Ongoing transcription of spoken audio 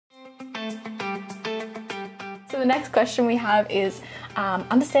the next question we have is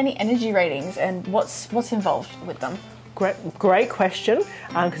understanding energy ratings and what's involved with them. Great question,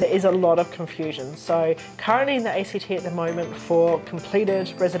 because there is a lot of confusion. So currently in the ACT at the moment for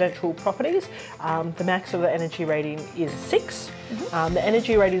completed residential properties, the max of the energy rating is 6. The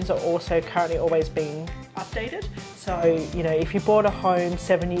energy ratings are also currently always being updated. So, you know, if you bought a home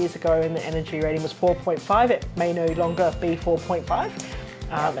 7 years ago and the energy rating was 4.5, it may no longer be 4.5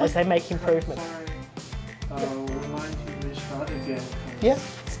 as they make improvements. Would you mind to restart again? Yeah.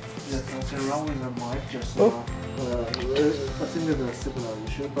 There's something wrong with the mic just now. I think it's a similar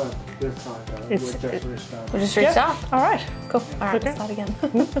issue, but this time we'll just restart. We'll just restart? Yeah. All right. Cool. All right, let's start again.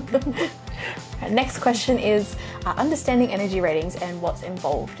 Right, next question is understanding energy ratings and what's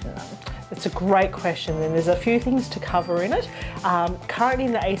involved in them. It's a great question, and there's a few things to cover in it. Currently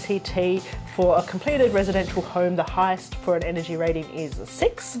in the ACT, for a completed residential home, the highest for an energy rating is a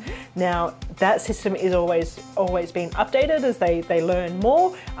 6. Now, that system is always being updated as they learn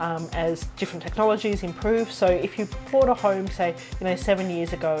more, as different technologies improve. So if you bought a home, say, 7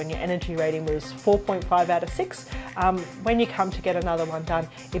 years ago and your energy rating was 4.5 out of 6, when you come to get another one done,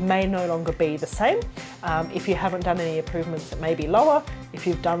 it may no longer be the same. If you haven't done any improvements, it may be lower. If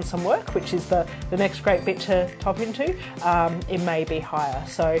you've done some work, which is the next great bit to top into, it may be higher.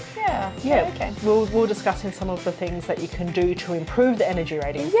 So yeah, okay. We'll discuss in some of the things that you can do to improve the energy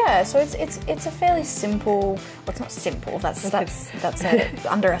rating. Yeah, so it's a fairly simple. Well, it's not simple. That's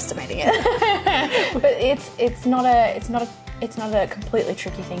underestimating it. But it's not a completely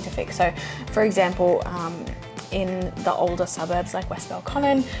tricky thing to fix. So, for example, in the older suburbs like West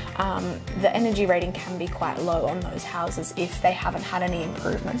Belconnen, the energy rating can be quite low on those houses if they haven't had any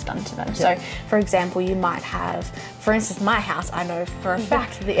improvements done to them. Yeah. So, for example, you might have, for instance, my house, I know for a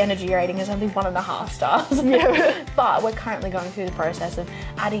fact the energy rating is only 1.5 stars. Yeah. But we're currently going through the process of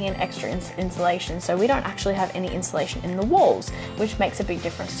adding in extra insulation. So we don't actually have any insulation in the walls, which makes a big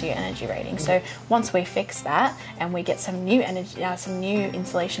difference to your energy rating. So once we fix that and we get some new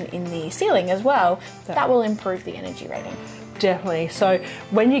insulation in the ceiling as well, that will improve the energy rating. Definitely. So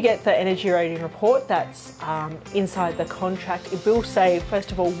when you get the energy rating report that's inside the contract, it will say,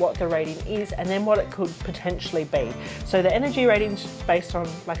 first of all, what the rating is and then what it could potentially be. So the energy rating's based on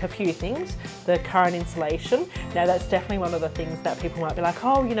like a few things. The current insulation. Now that's definitely one of the things that people might be like,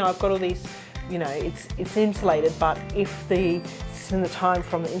 oh, I've got all these, it's insulated, but if in the time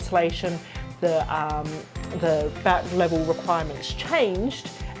from the insulation, the bat level requirements changed,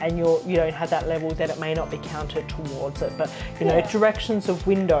 and you don't have that level, then it may not be counted towards it. But directions of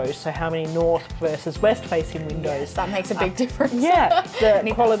windows, so how many north versus west facing windows. Yes, that makes a big difference. Yeah,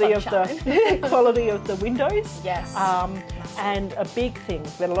 the quality of the windows. Yes. And a big thing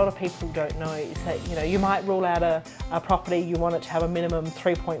that a lot of people don't know is that you might rule out a property, you want it to have a minimum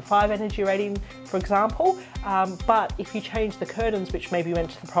 3.5 energy rating, for example. But if you change the curtains, which maybe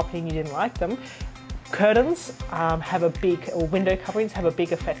went to the property and you didn't like them, curtains or window coverings have a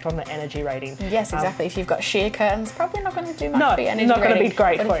big effect on the energy rating. Yes, exactly. If you've got sheer curtains, probably not going to do much for your energy rating. Not going to be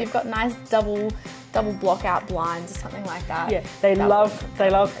great but for if you've got nice double block out blinds or something like that. Yeah, they love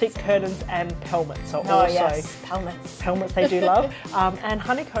thick curtains, and pelmets are also. Yes, pelmets. Pelmets they do love. And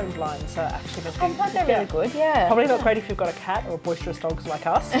honeycomb blinds are actually meant to be. I've heard they're really good, yeah. Probably not great if you've got a cat or boisterous dogs like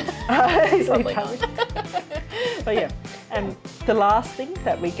us. Probably not. But yeah, and the last thing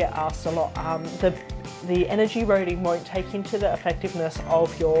that we get asked a lot, the energy rating won't take into the effectiveness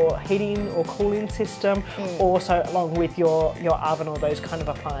of your heating or cooling system, also along with your oven or those kind of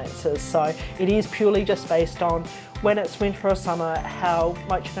appliances. So it is purely just based on when it's winter or summer, how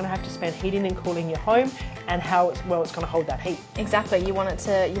much you're going to have to spend heating and cooling your home, and how well it's going to hold that heat. Exactly. You want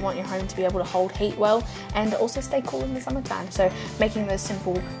your home to be able to hold heat well and also stay cool in the summertime. So making those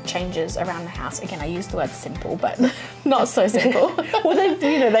simple changes around the house. Again, I use the word simple, but not so simple. Well,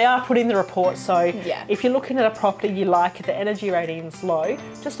 they are put in the report. So if you're looking at a property you like, the energy rating's low,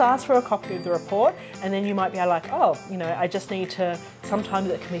 just ask for a copy of the report, and then you might be like, oh, I just need to. Sometimes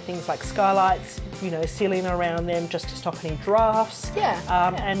it can be things like skylights, sealing around them just to stop any drafts.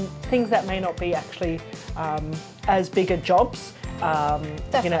 And things that may not be actually as bigger jobs, and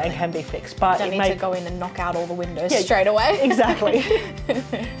can be fixed. But don't need to go in and knock out all the windows straight away. Exactly.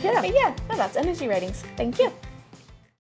 But that's energy ratings. Thank you.